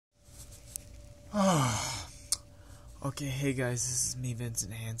Okay, hey guys, this is me,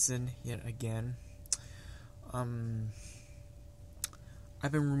 Vincent Hansen, yet again. I've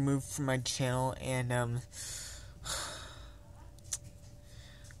been removed from my channel, and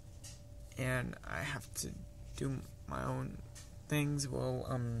I have to do my own things. Well,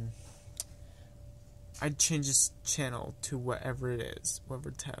 I'd change this channel to whatever it is,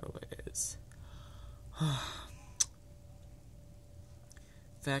 whatever title it is. In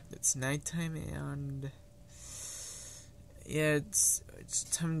fact, it's nighttime, and yeah, it's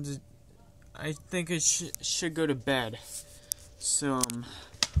time to. I think I should go to bed. So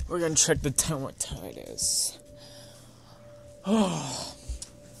we're gonna check the time. What time it is? Oh.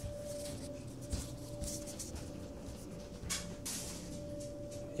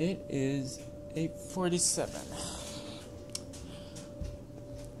 It is 8:47.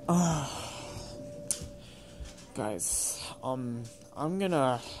 Guys, I'm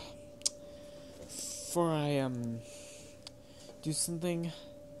gonna, before I do something,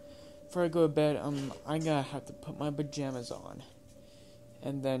 before I go to bed, I gotta have to put my pajamas on,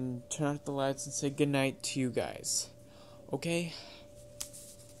 and then turn off the lights and say goodnight to you guys. Okay?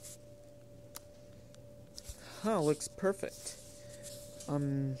 Looks perfect.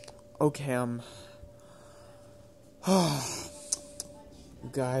 Okay, you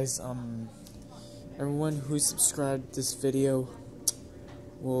guys, everyone who subscribed this video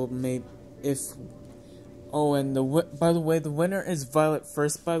will make, and by the way, the winner is Violette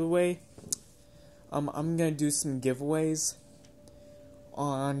first, by the way. I'm gonna do some giveaways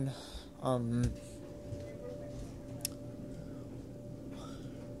on,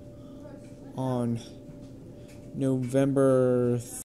 November